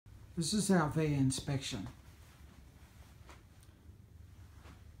This is our V inspection.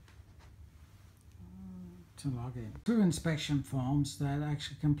 To log in. Two inspection forms that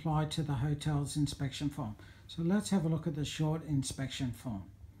actually comply to the hotel's inspection form. So let's have a look at the short inspection form.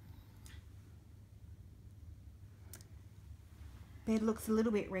 Bed looks a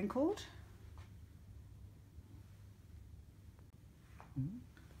little bit wrinkled.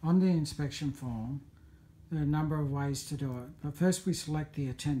 On the inspection form, there are a number of ways to do it. But first we select the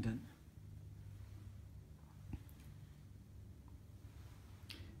attendant.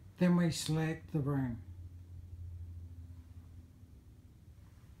 Then we select the room.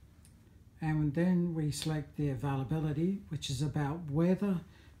 And then we select the availability, which is about whether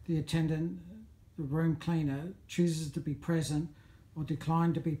the attendant, the room cleaner, chooses to be present or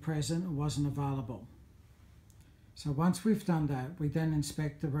declined to be present or wasn't available. So once we've done that, we then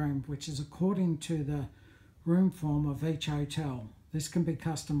inspect the room, which is according to the room form of each hotel. This can be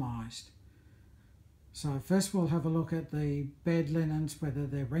customized. So first we'll have a look at the bed linens, whether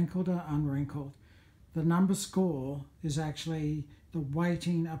they're wrinkled or unwrinkled. The number score is actually the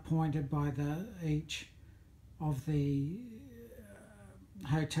weighting appointed by each of the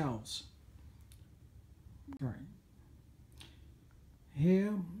hotels.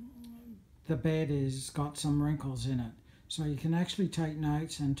 Here the bed has got some wrinkles in it, so you can actually take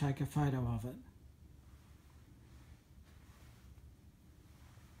notes and take a photo of it.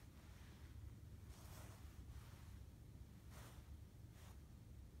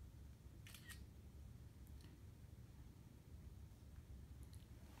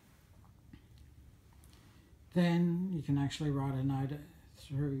 Then you can actually write a note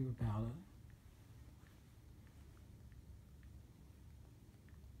through about it.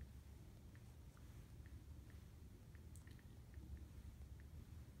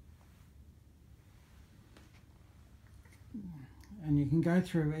 And you can go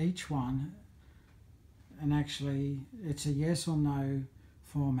through each one, and actually it's a yes or no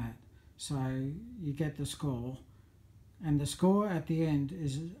format. So you get the score, and the score at the end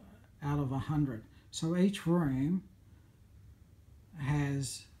is out of 100. So each room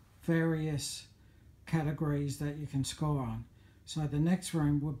has various categories that you can score on. So the next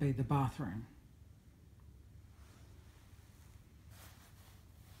room would be the bathroom.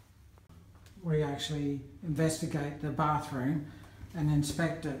 We actually investigate the bathroom and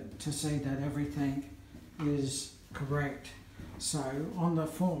inspect it to see that everything is correct. So on the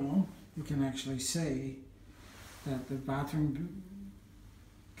form you can actually see that the bathroom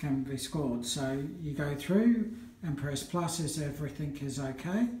can be scored. So you go through and press plus if everything is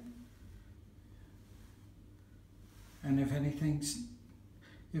okay, and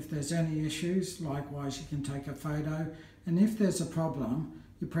if there's any issues, likewise you can take a photo, and if there's a problem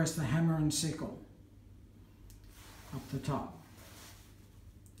you press the hammer and sickle up the top.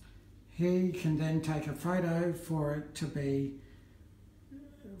 Here you can then take a photo for it to be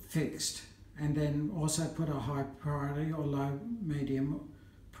fixed, and then also put a high priority or low medium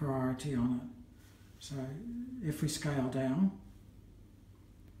priority on it. So if we scale down,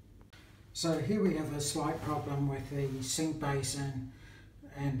 so here we have a slight problem with the sink basin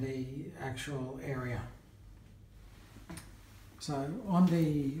and the actual area. So on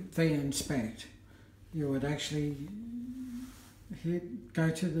the V inspect, you would actually go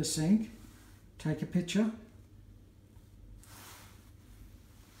to the sink, take a picture,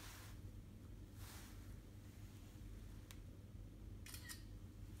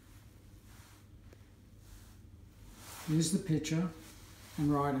 use the picture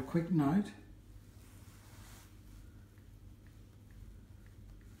and write a quick note.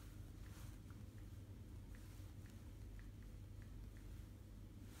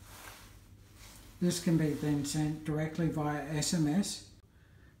 This can be then sent directly via SMS.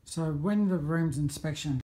 So when the room's inspection